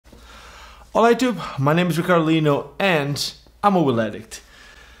Hola YouTube, my name is Ricardo Lino and I'm a wheel addict.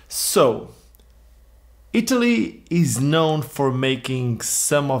 So, Italy is known for making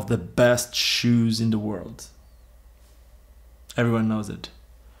some of the best shoes in the world. Everyone knows it.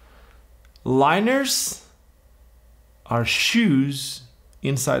 Liners are shoes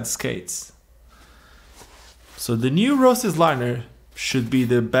inside skates. So the new Roces liner should be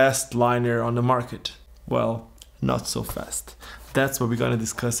the best liner on the market. Well, not so fast. That's what we're gonna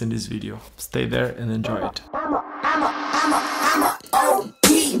discuss in this video. Stay there and enjoy it. I'm a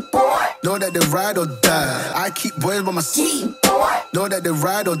OG boy. Know that they ride or die. I keep boys by my G boy. Know that they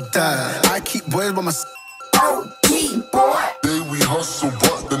ride or die. I keep boys by my OG boy. Day we hustle,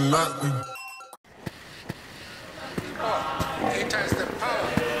 but the night we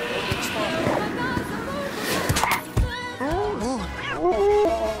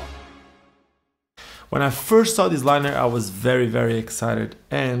When I first saw this liner, I was very excited,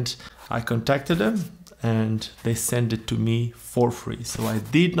 and I contacted them and they sent it to me for free. So I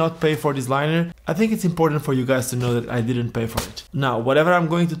did not pay for this liner. I think it's important for you guys to know that I didn't pay for it. Now, whatever I'm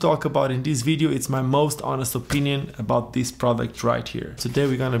going to talk about in this video, it's my most honest opinion about this product right here. Today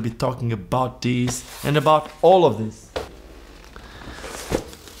we're gonna be talking about these and about all of this.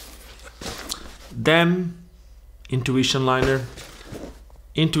 Them Intuition liner,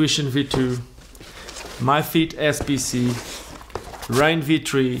 Intuition V2, My Fit SPC, Rain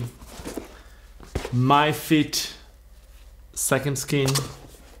V3, My Fit Second Skin,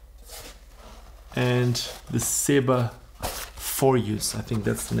 and the Seba 4Use. I think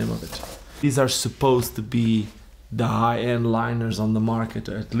that's the name of it. These are supposed to be the high-end liners on the market,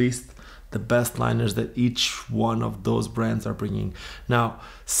 or at least the best liners that each one of those brands are bringing. Now,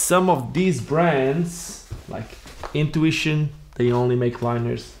 some of these brands, like Intuition, they only make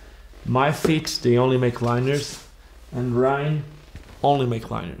liners. My Fit, they only make liners, and Rhine only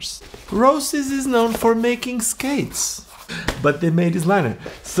make liners. Roces is known for making skates, but they made this liner.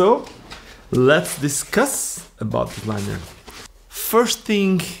 So let's discuss about this liner. First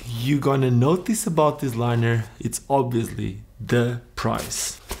thing you're gonna notice about this liner, it's obviously the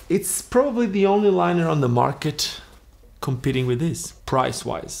price. It's probably the only liner on the market competing with this,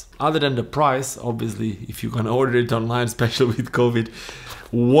 price-wise. Other than the price, obviously, if you're gonna order it online, especially with COVID,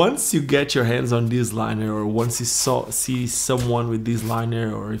 once you get your hands on this liner, or once you see someone with this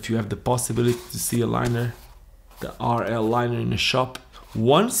liner, or if you have the possibility to see a liner, the RL liner in a shop,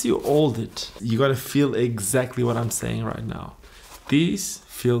 once you hold it, you're gonna feel exactly what I'm saying right now. This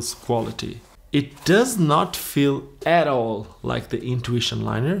feels quality. It does not feel at all like the Intuition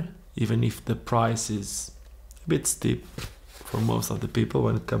liner, even if the price is a bit steep for most of the people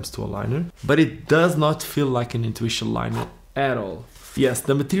when it comes to a liner, but it does not feel like an Intuition liner at all. Yes,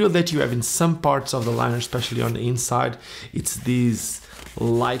 the material that you have in some parts of the liner, especially on the inside, it's these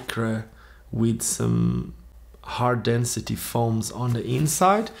lycra with some hard density foams on the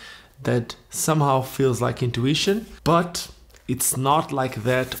inside that somehow feels like Intuition, but it's not like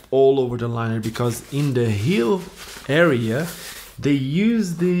that all over the liner, because in the heel area they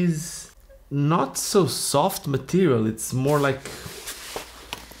use this not so soft material. It's more like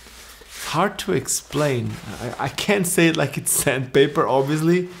hard to explain. I can't say it like it's sandpaper,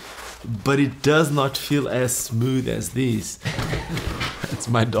 obviously, but it does not feel as smooth as these. That's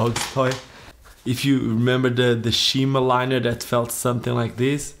my dog's toy. If you remember the Shima liner that felt something like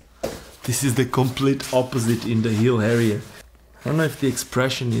this is the complete opposite in the heel area. I don't know if the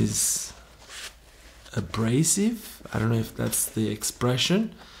expression is abrasive. I don't know if that's the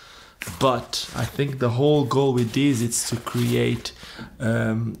expression, but I think the whole goal with these is to create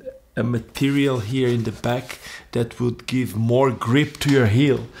a material here in the back that would give more grip to your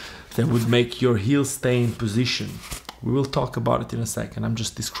heel, that would make your heel stay in position. We will talk about it in a second. I'm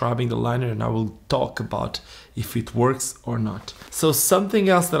just describing the liner and I will talk about if it works or not. So something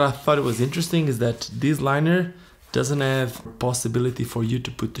else that I thought was interesting is that this liner doesn't have possibility for you to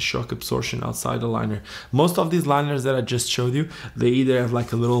put the shock absorption outside the liner. Most of these liners that I just showed you, they either have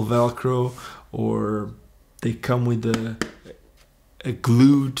like a little Velcro or they come with a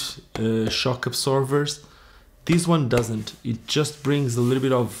glued shock absorbers. This one doesn't. It just brings a little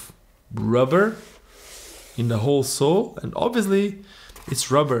bit of rubber in the whole sole, and obviously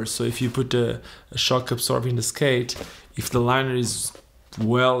it's rubber, so if you put a shock absorber in the skate, if the liner is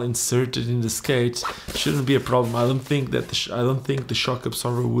well inserted in the skate, shouldn't be a problem. I don't think the shock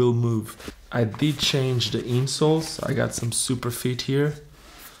absorber will move. I did change the insoles. I got some super fit here,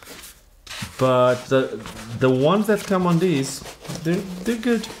 but the ones that come on these, they're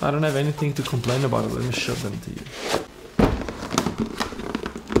good. I don't have anything to complain about it. Let me show them to you.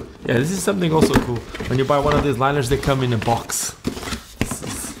 Yeah, this is something also cool. When you buy one of these liners, they come in a box.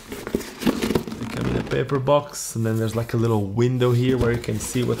 paper box, and then there's like a little window here where you can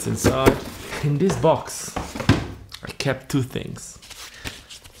see what's inside. In this box, I kept two things.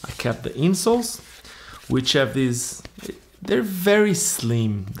 I kept the insoles, which have these, they're very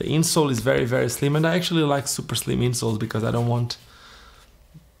slim. The insole is very, very slim, and I actually like super slim insoles because I don't want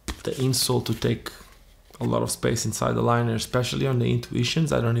the insole to take a lot of space inside the liner, especially on the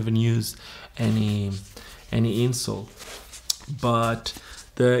Intuitions. I don't even use any insole. But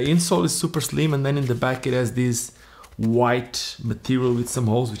the insole is super slim, and then in the back it has this white material with some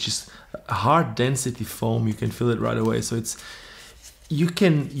holes, which is a hard density foam. You can feel it right away. So it's you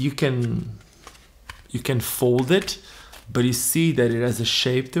can fold it, but you see that it has a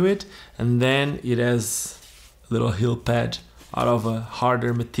shape to it, and then it has a little heel pad out of a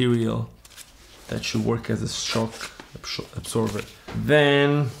harder material that should work as a shock absorber.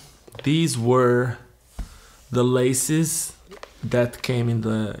 Then these were the laces that came in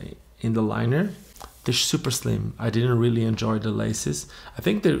the liner. They're super slim. I didn't really enjoy the laces. I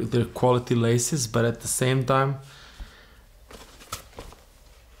think they're quality laces, but at the same time,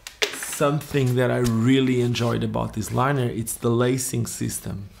 something that I really enjoyed about this liner, it's the lacing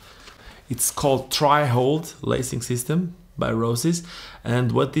system. It's called Tri-Hold lacing system by Roces,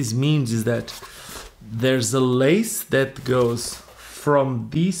 and what this means is that there's a lace that goes from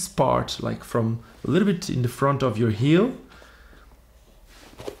this part, like from a little bit in the front of your heel,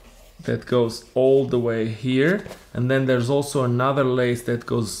 that goes all the way here, and then there's also another lace that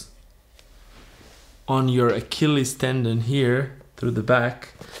goes on your Achilles tendon here through the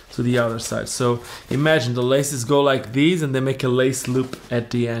back to the other side. So imagine the laces go like these, and they make a lace loop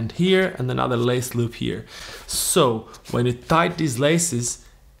at the end here and another lace loop here. So when you tie these laces,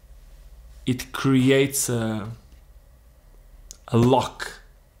 it creates a lock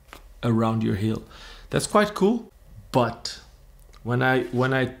around your heel. That's quite cool, but when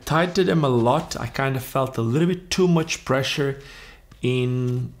I tightened them a lot, I kind of felt a little bit too much pressure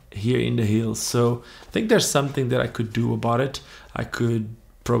in here in the heel. So I think there's something that I could do about it. I could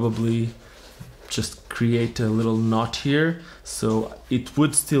probably just create a little knot here, so it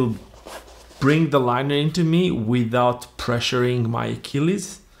would still bring the liner into me without pressuring my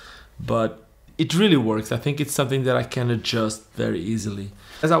Achilles, but it really works. I think it's something that I can adjust very easily.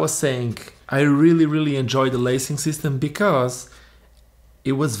 As I was saying, I really enjoyed the lacing system because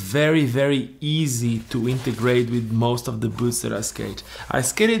it was very, very easy to integrate with most of the boots that I skate. I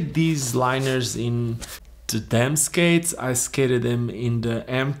skated these liners in the Dam skates, I skated them in the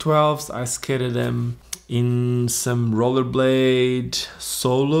M12s, I skated them in some rollerblade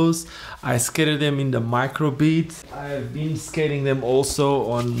solos, I skated them in the micro beats. I've been skating them also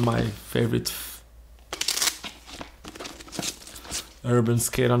on my favorite urban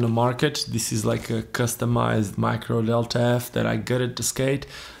skate on the market. This is like a customized micro Delta F that I got at the skate.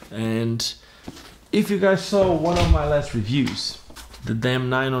 And if you guys saw one of my last reviews, the Dam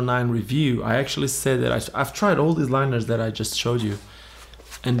 909 review, I actually said that I've tried all these liners that I just showed you,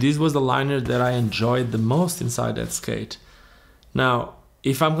 and this was the liner that I enjoyed the most inside that skate. Now,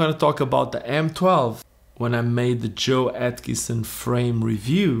 if I'm gonna talk about the M12, when I made the Joe Atkinson frame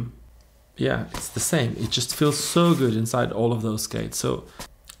review, yeah, it's the same. It just feels so good inside all of those skates. So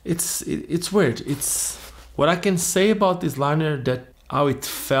it's weird. It's what I can say about this liner, that how it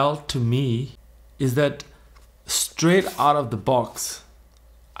felt to me is that straight out of the box,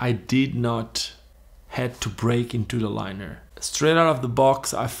 I did not had to break into the liner. Straight out of the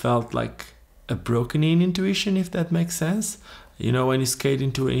box, I felt like a broken in Intuition, if that makes sense. You know, when you skate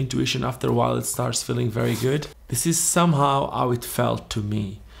into an Intuition, after a while it starts feeling very good. This is somehow how it felt to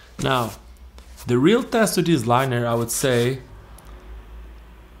me. Now, the real test with this liner, I would say,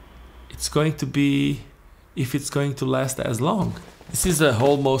 it's going to be if it's going to last as long. This is a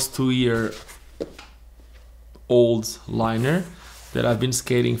almost 2-year-old liner that I've been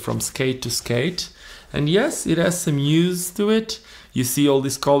skating from skate to skate. And yes, it has some use to it. You see all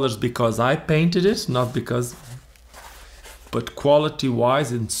these colors because I painted it, not because, but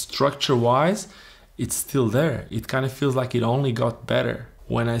quality-wise and structure-wise, it's still there. It kind of feels like it only got better.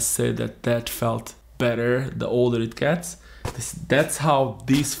 When I said that felt better the older it gets, that's how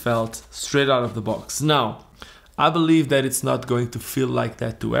this felt straight out of the box. Now, I believe that it's not going to feel like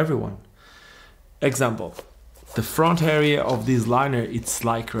that to everyone. Example, the front area of this liner, it's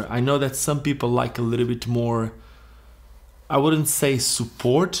Lycra. I know that some people like a little bit more, I wouldn't say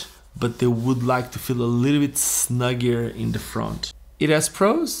support, but they would like to feel a little bit snuggier in the front. It has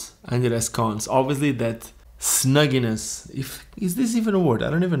pros and it has cons. Obviously that snugginess, is this even a word? I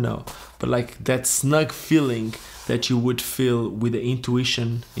don't even know. But like that snug feeling that you would feel with the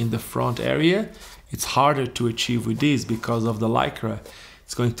Intuition in the front area, it's harder to achieve with this because of the Lycra.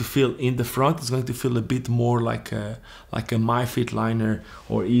 It's going to feel in the front. It's going to feel a bit more like a MyFit liner,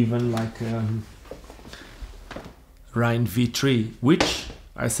 or even like Rhine V3, which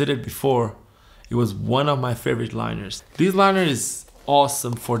I said it before. It was one of my favorite liners. This liner is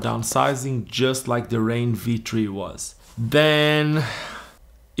awesome for downsizing, just like the Rhine V3 was. Then,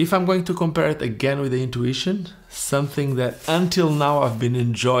 if I'm going to compare it again with the Intuition, something that until now I've been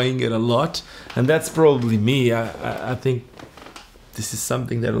enjoying it a lot, and that's probably me. I think this is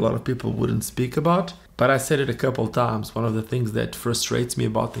something that a lot of people wouldn't speak about, but I said it a couple times. One of the things that frustrates me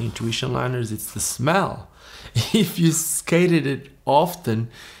about the Intuition liners, it's the smell. If you skated it often,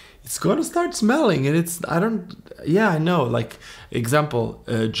 it's gonna start smelling, and I know, like, example,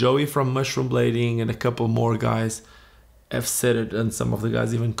 Joey from Mushroom Blading and a couple more guys have said it, and some of the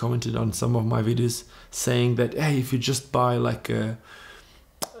guys even commented on some of my videos saying that, hey, if you just buy like a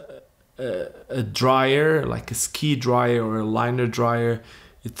dryer, like a ski dryer or a liner dryer,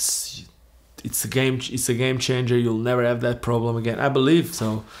 it's a game changer. You'll never have that problem again. I believe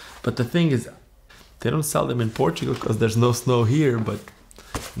so, but the thing is, they don't sell them in Portugal because there's no snow here, but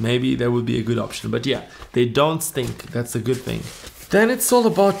maybe that would be a good option. But yeah, they don't stink. That's a good thing. Then it's all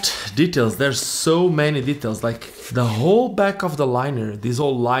about details. There's so many details, like the whole back of the liner, this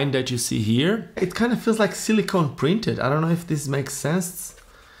whole line that you see here, it kind of feels like silicone printed. I don't know if this makes sense,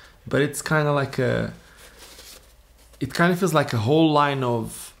 but it's kind of like it kind of feels like a whole line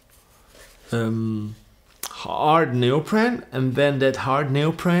of hard neoprene, and then that hard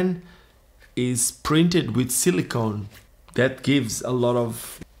neoprene is printed with silicone. That gives a lot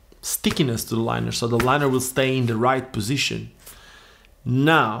of stickiness to the liner, so the liner will stay in the right position.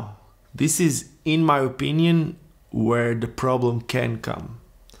 Now, this is, in my opinion, where the problem can come.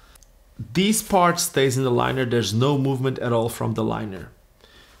 This part stays in the liner, there's no movement at all from the liner.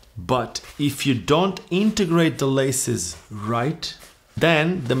 But if you don't integrate the laces right,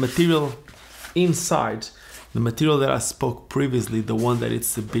 then the material inside, the material that I spoke previously, the one that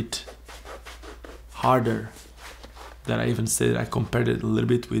it's a bit harder, that I even said I compared it a little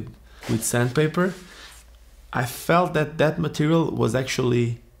bit with sandpaper, I felt that that material was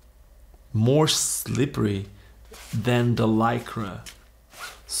actually more slippery than the Lycra.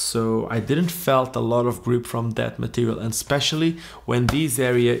 So I didn't felt a lot of grip from that material, and especially when this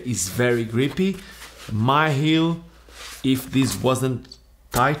area is very grippy, my heel, if this wasn't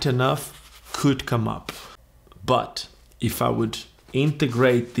tight enough, could come up. But if I would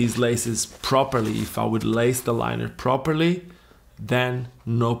integrate these laces properly, if I would lace the liner properly, then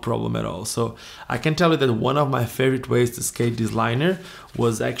no problem at all. So I can tell you that one of my favorite ways to skate this liner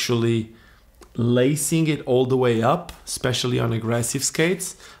was actually lacing it all the way up, especially on aggressive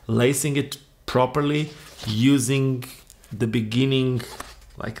skates, lacing it properly, using the beginning,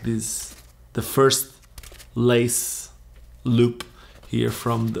 like this, the first lace loop here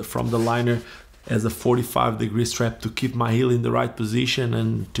from the liner as a 45-degree strap to keep my heel in the right position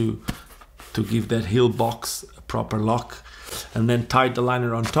and to give that heel box a proper lock, and then tied the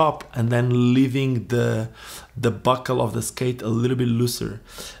liner on top, and then leaving the buckle of the skate a little bit looser.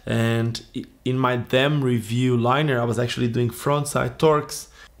 And in my Them review liner, I was actually doing frontside torques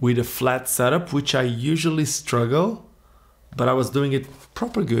with a flat setup, which I usually struggle, but I was doing it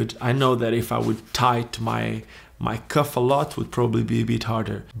proper good. I know that if I would tight my cuff a lot, would probably be a bit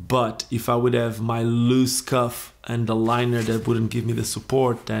harder. But if I would have my loose cuff and the liner that wouldn't give me the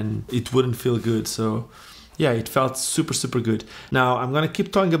support, then it wouldn't feel good. So yeah, it felt super, super good. Now I'm gonna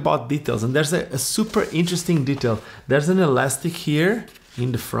keep talking about details, and there's a super interesting detail. There's an elastic here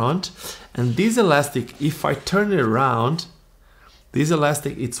in the front, and this elastic, if I turn it around, this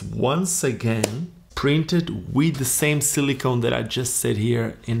elastic, it's once again printed with the same silicone that I just said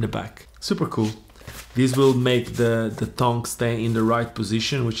here in the back. Super cool. This will make the tongue stay in the right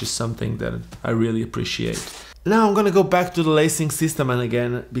position, which is something that I really appreciate. Now I'm gonna go back to the lacing system, and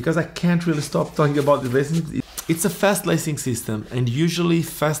again, because I can't really stop talking about the lacing, it's a fast lacing system, and usually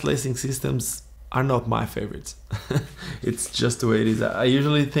fast lacing systems are not my favorites. It's just the way it is. I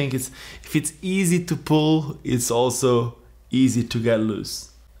usually think if it's easy to pull, it's also easy to get loose.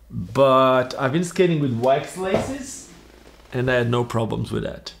 But I've been skating with wax laces, and I had no problems with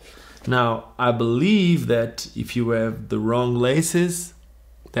that. Now, I believe that if you have the wrong laces,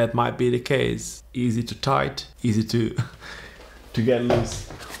 that might be the case. Easy to tight, easy to get loose.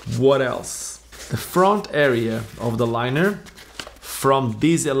 What else? The front area of the liner, from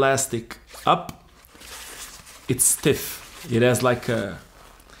this elastic up, it's stiff. It has like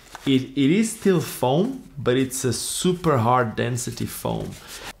it is still foam, but it's a super hard density foam.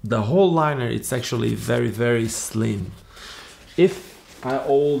 The whole liner, it's actually very, very slim. If I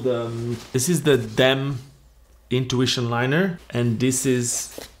hold, this is the Them Intuition liner, and this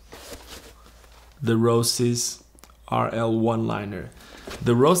is the Roces Rl1 liner.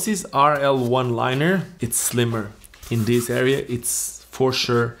 The Roces Rl1 liner, it's slimmer. In this area, it's for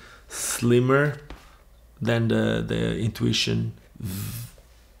sure slimmer than the Intuition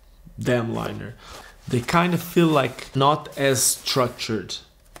dam liner. They kind of feel like not as structured,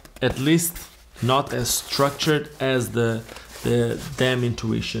 at least not as structured as the dam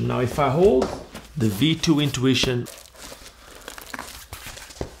Intuition. Now if I hold the V2 Intuition,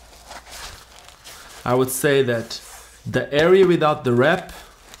 I would say that the area without the wrap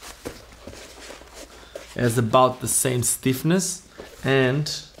has about the same stiffness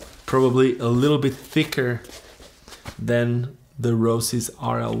and probably a little bit thicker than the Roces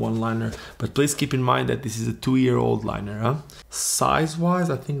Rl1 liner. But please keep in mind that this is a 2-year-old liner. Huh? Size-wise,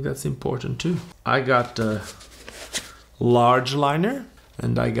 I think that's important too. I got the large liner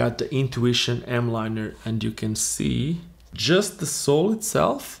and I got the Intuition M liner, and you can see just the sole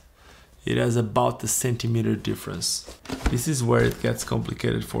itself, it has about a centimeter difference. This is where it gets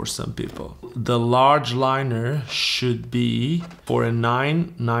complicated for some people. The large liner should be for a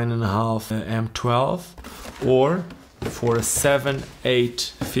 9, 9.5 M12 or for a 7, 8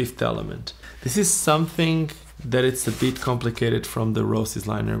 fifth element. This is something that it's a bit complicated from the Roces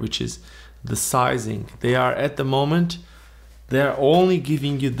liner, which is the sizing. They are at the moment, they are only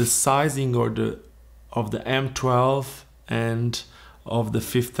giving you the sizing or of the M12 and of the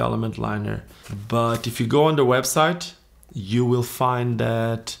fifth element liner. But if you go on the website, you will find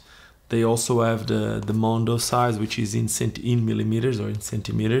that they also have the Mondo size, which is in millimeters or in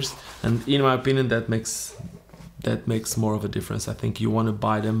centimeters. And in my opinion, that makes more of a difference. I think you want to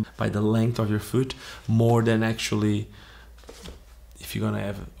buy them by the length of your foot more than actually if you're gonna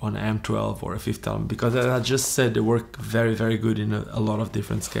have on M12 or a fifth element, because as I just said, they work very, very good in a lot of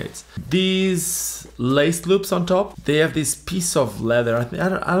different skates. These lace loops on top, they have this piece of leather.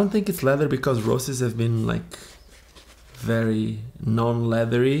 I don't think it's leather, because Roces have been like very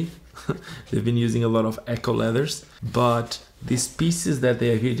non-leathery. They've been using a lot of eco leathers, but these pieces that they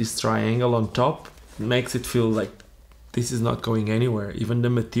have here, this triangle on top, makes it feel like this is not going anywhere. Even the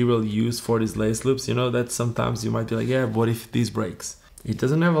material used for these lace loops, you know, that sometimes you might be like, yeah, what if this breaks? It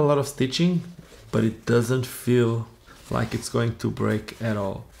doesn't have a lot of stitching, but it doesn't feel like it's going to break at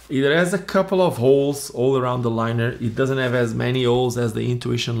all. It has a couple of holes all around the liner. It doesn't have as many holes as the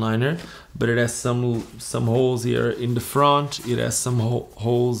Intuition liner, but it has some holes here in the front. It has some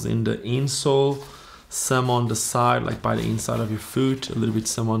holes in the insole, some on the side, like by the inside of your foot, a little bit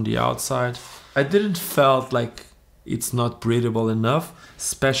some on the outside. I didn't felt like it's not breathable enough,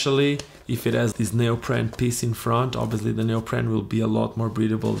 especially if it has this neoprene piece in front. Obviously the neoprene will be a lot more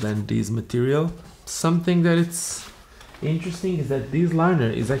breathable than this material. Something that it's interesting is that this liner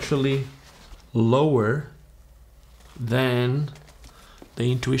is actually lower than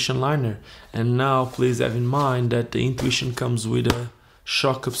the Intuition liner. And now please have in mind that the Intuition comes with a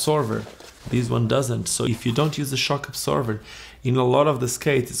shock absorber. This one doesn't. So if you don't use the shock absorber, in a lot of the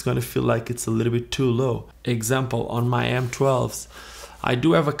skates, it's going to feel like it's a little bit too low. Example, on my M12s, I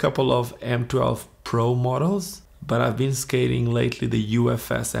do have a couple of M12 Pro models, but I've been skating lately the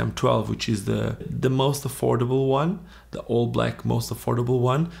UFS M12, which is the most affordable one, the all black most affordable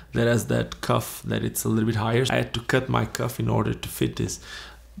one, that has that cuff that it's a little bit higher. I had to cut my cuff in order to fit this.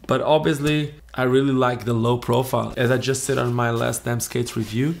 But obviously, I really like the low profile. As I just said on my last Damn Skates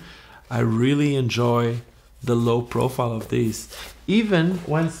review, I really enjoy the low profile of these, even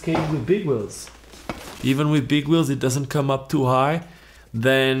when skating with big wheels. Even with big wheels, it doesn't come up too high.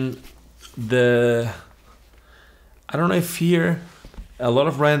 Then I don't know if here, a lot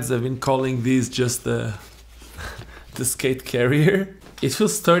of brands have been calling these just the skate carrier. It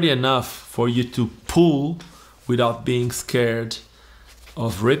feels sturdy enough for you to pull without being scared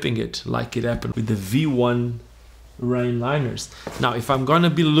of ripping it, like it happened with the V1 Rain liners. Now, if I'm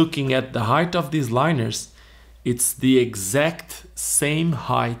gonna be looking at the height of these liners, it's the exact same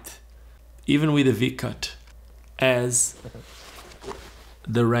height, even with a V-cut, as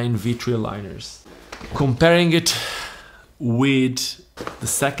the Rain V3 liners. Comparing it with the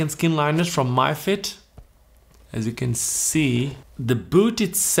second skin liners from MyFit, as you can see, the boot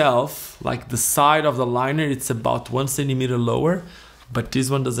itself, like the side of the liner, it's about 1 centimeter lower, but this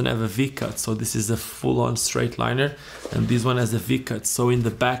one doesn't have a V-cut, so this is a full-on straight liner, and this one has a V-cut, so in the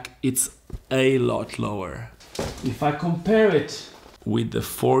back it's a lot lower. If I compare it with the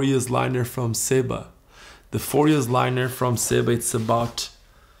 4-use liner from Seba, the 4-use liner from Seba, it's about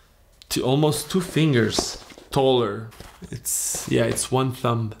almost 2 fingers taller. It's one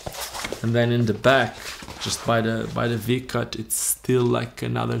thumb. And then in the back, just by the V-cut, it's still like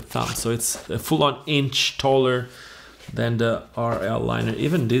another thumb. So it's a full-on inch taller than the RL liner.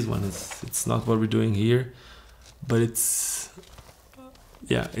 Even this one it's not what we're doing here, but it's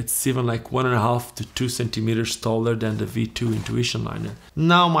even like 1.5 to 2 centimeters taller than the V2 Intuition liner.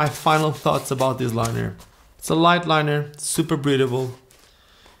 Now my final thoughts about this liner. It's a light liner, super breathable.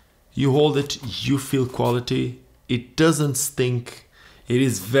 You hold it, you feel quality. It doesn't stink. It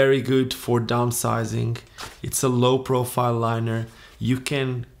is very good for downsizing. It's a low profile liner. You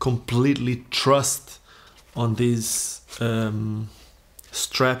can completely trust on this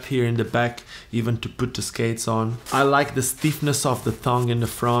strap here in the back, even to put the skates on. I like the stiffness of the tongue in the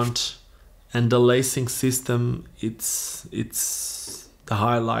front, and the lacing system, it's the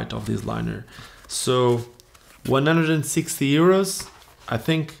highlight of this liner. So 160 euros, I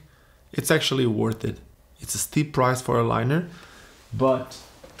think it's actually worth it. It's a steep price for a liner, but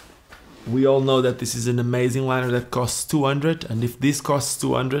we all know that this is an amazing liner that costs 200, and if this costs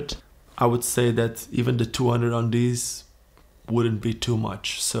 200, I would say that even the 200 on these wouldn't be too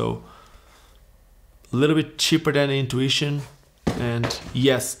much. So a little bit cheaper than the Intuition, and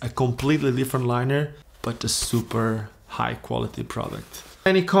yes, a completely different liner, but a super high quality product.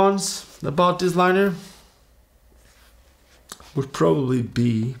 Any cons about this liner would probably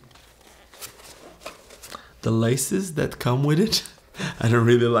be the laces that come with it. I don't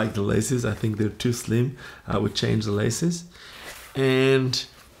really like the laces. I think they're too slim. I would change the laces. And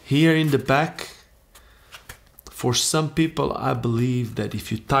here in the back, for some people, I believe that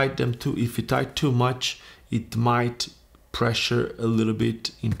if you tie too much, it might pressure a little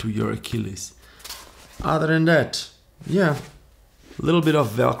bit into your Achilles. Other than that, yeah, a little bit of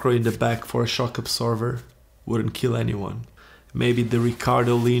Velcro in the back for a shock absorber wouldn't kill anyone. Maybe the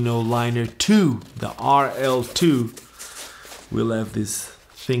Ricardo Lino Liner 2, the RL2, will have these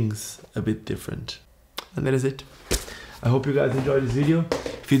things a bit different. And that is it. I hope you guys enjoyed this video.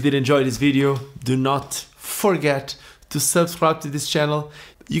 If you did enjoy this video, do not forget to subscribe to this channel.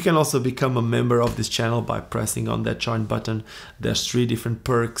 You can also become a member of this channel by pressing on that join button. There's 3 different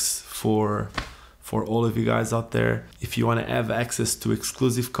perks for all of you guys out there. If you want to have access to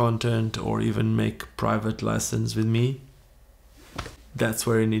exclusive content or even make private lessons with me, that's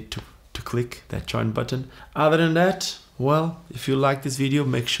where you need to click that join button. Other than that, well, if you like this video,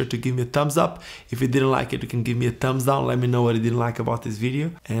 make sure to give me a thumbs up. If you didn't like it, you can give me a thumbs down. Let me know what you didn't like about this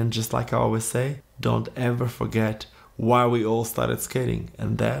video. And just like I always say, don't ever forget why we all started skating.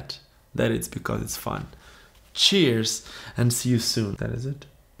 And that it's because it's fun. Cheers and see you soon. That is it.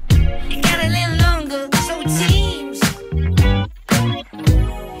 It got a little longer, so team.